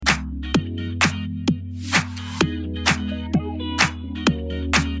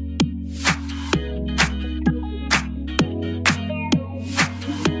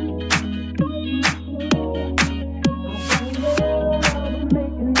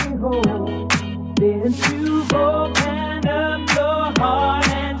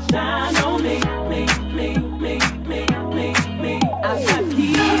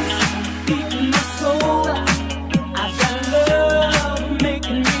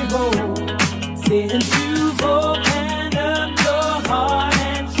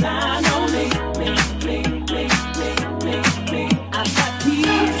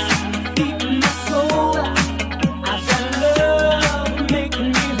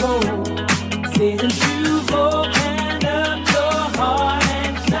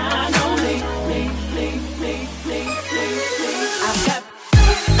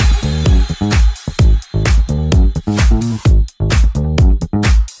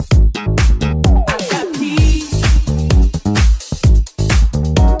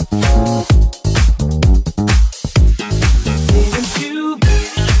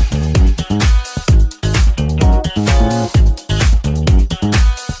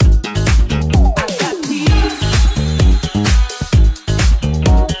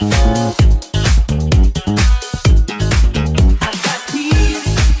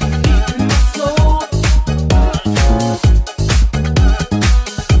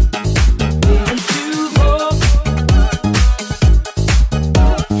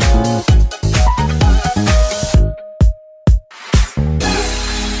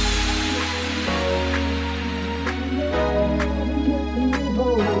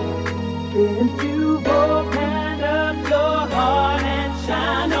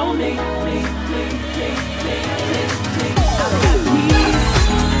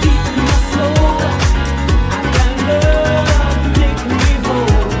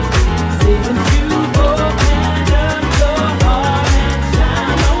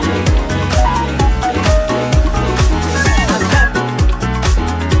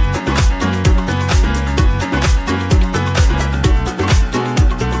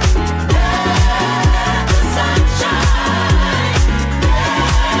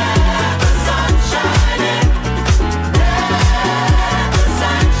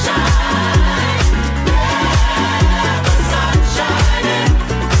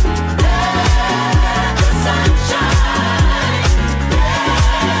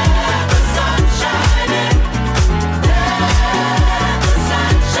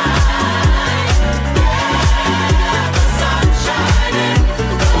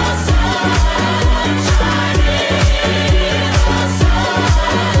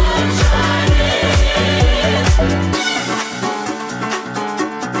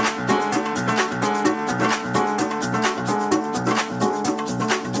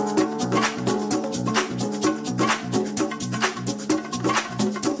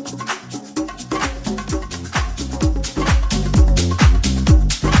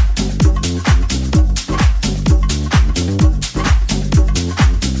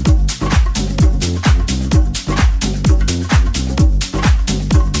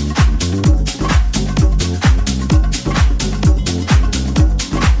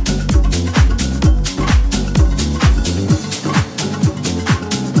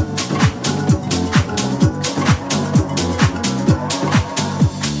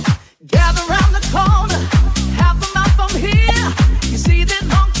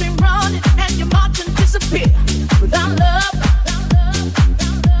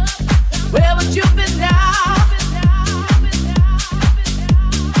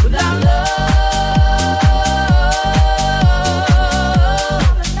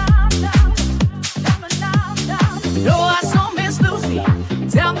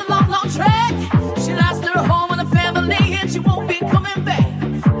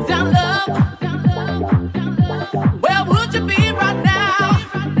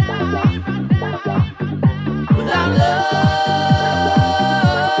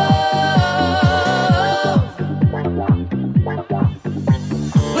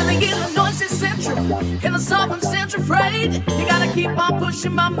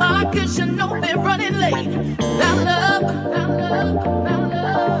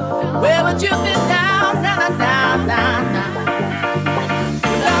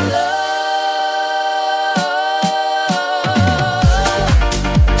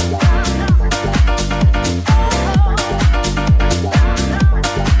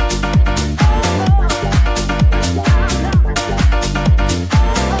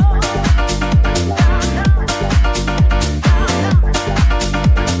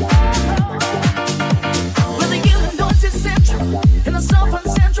In the sofa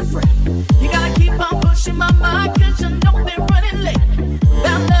central free, you gotta keep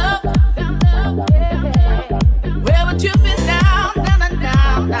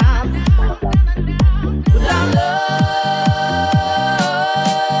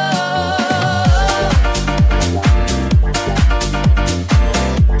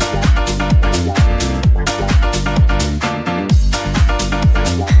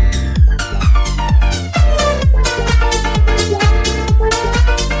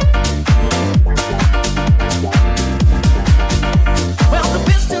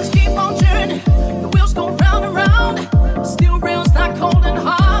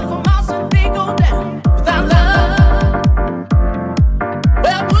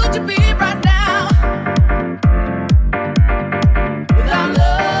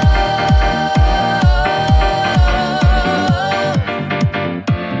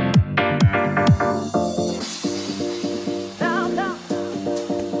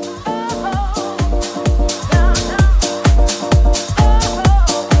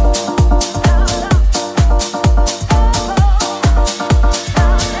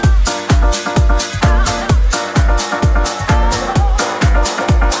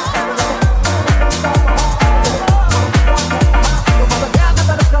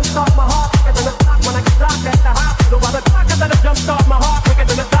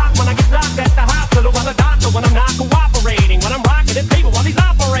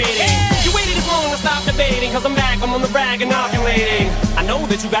cause I'm back, I'm on the rag and ovulating. I know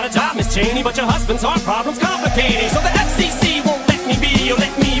that you got a job, Miss Cheney, but your husband's heart problem's complicating. So the FCC won't let me be, or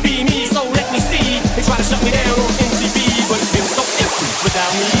let me be me, so let me see. They try to shut me down on MTV, but it feels so empty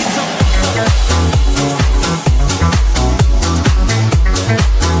without me, so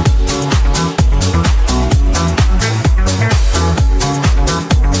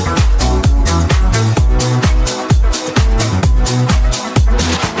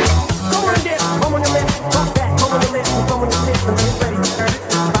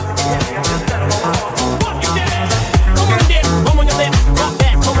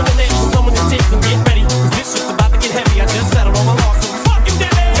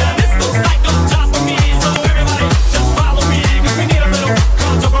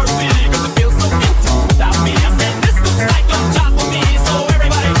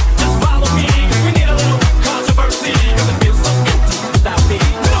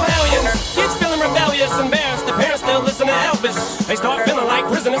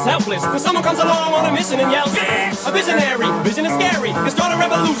when someone comes along on a mission and yells, a visionary, vision is scary, can start a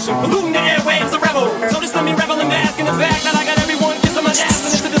revolution, polluting the airwaves, a rebel. So just let me revel and bask in the fact that I got everyone kissing my ass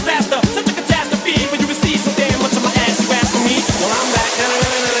and it's a disaster, such a catastrophe. When you receive so damn much of my ass, you ask for me, well I'm back.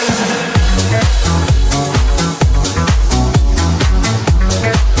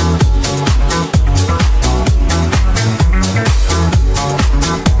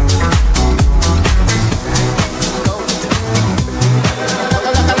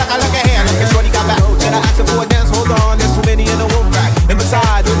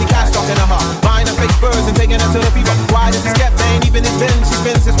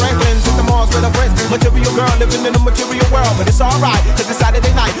 Material girl living in a material world, but it's alright, cause it's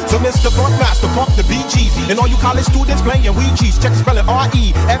Saturday night. So Mr. Funkmaster, pump the BGs. And all you college students playing Ouija's. Check the spelling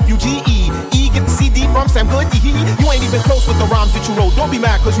R-E-F-U-G-E. E get the CD from Sam Goody. You ain't even close with the rhymes that you wrote. Don't be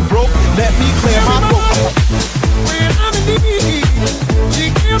mad cause you broke. Let me clear my throat. When I'm in need,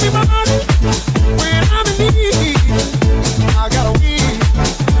 she give me my money. When I'm in need, I gotta weed.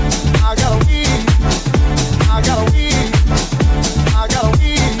 I gotta weed. I gotta weed. I gotta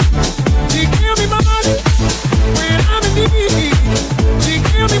weed. She give me my money when I'm in need. She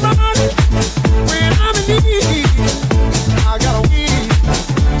give me my money when I'm in need. I gotta weed.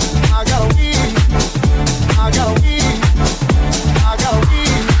 I gotta weed. I gotta weed. I gotta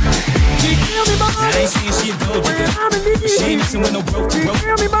weed. She give me my money. Now I ain't saying she a gold digger, but she ain't mixing with no broke. Now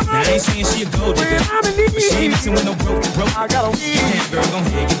I ain't saying she a gold digger, but she ain't mixing with no broke. I gotta weed. Get down, girl, gon'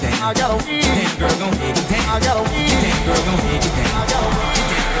 head, get down. I gotta weed. Get down, girl, gon' head, get down. I gotta weed. Get down, girl, gon' head, get down. I gotta weed.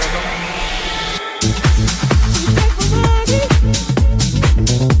 Get down, girl, gon' head.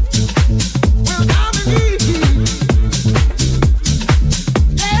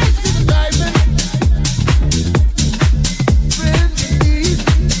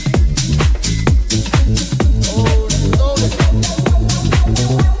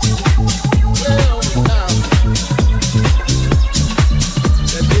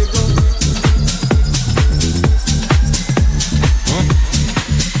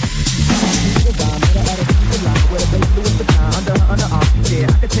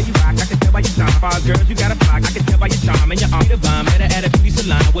 Girls, you got a flock, I can tell by your charm and your arm. Divine, met her at a beauty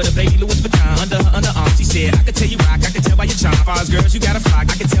salon with a baby Louis Vuitton under her underarm. She said, I can tell you rock, I can tell by your charm. Fars girls, you got a flock,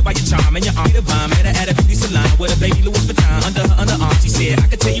 I can tell by your charm and your arm. Divine, met her at a beauty salon with a baby Louis Vuitton under her underarm. She said, I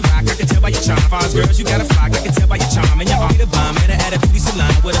can tell you rock, I can tell by your charm. Fars girls, you got a flock, I can tell by your charm and your arm. Divine, met her at a beauty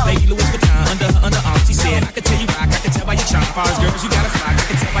salon with a baby Louis Vuitton under her underarm. She said, I can tell you rock, I can tell by your charm. Fars girls, you got a flock, I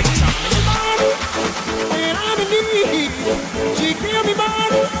can tell by your charm and your arm. When I'm in need, she give me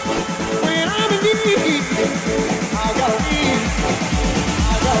money. When I'm in need, I gotta weed.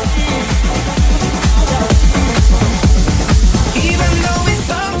 I gotta weed. I gotta weed. Even though we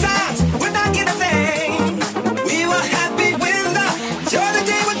sometimes would not get a thing, we were happy when the joy the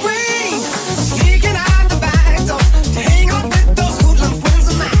day would bring. Sneaking out the back door to hang out with those hoodlum friends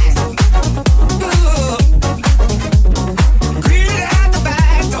of mine. Ooh. Greeted out the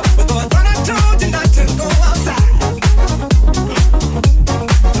back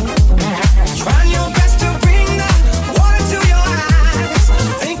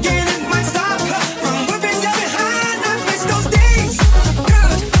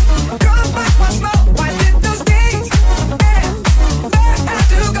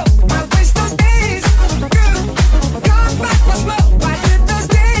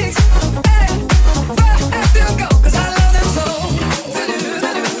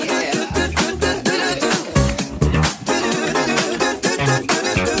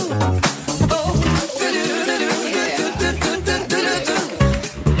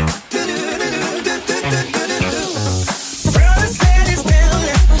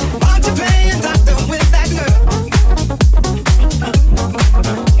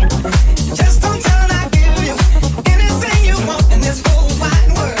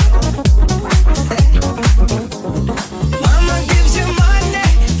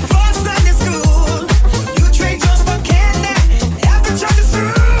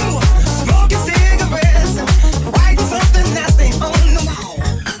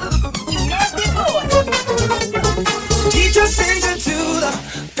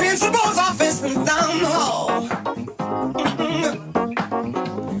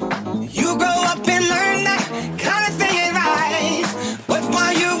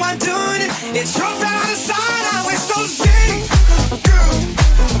It's your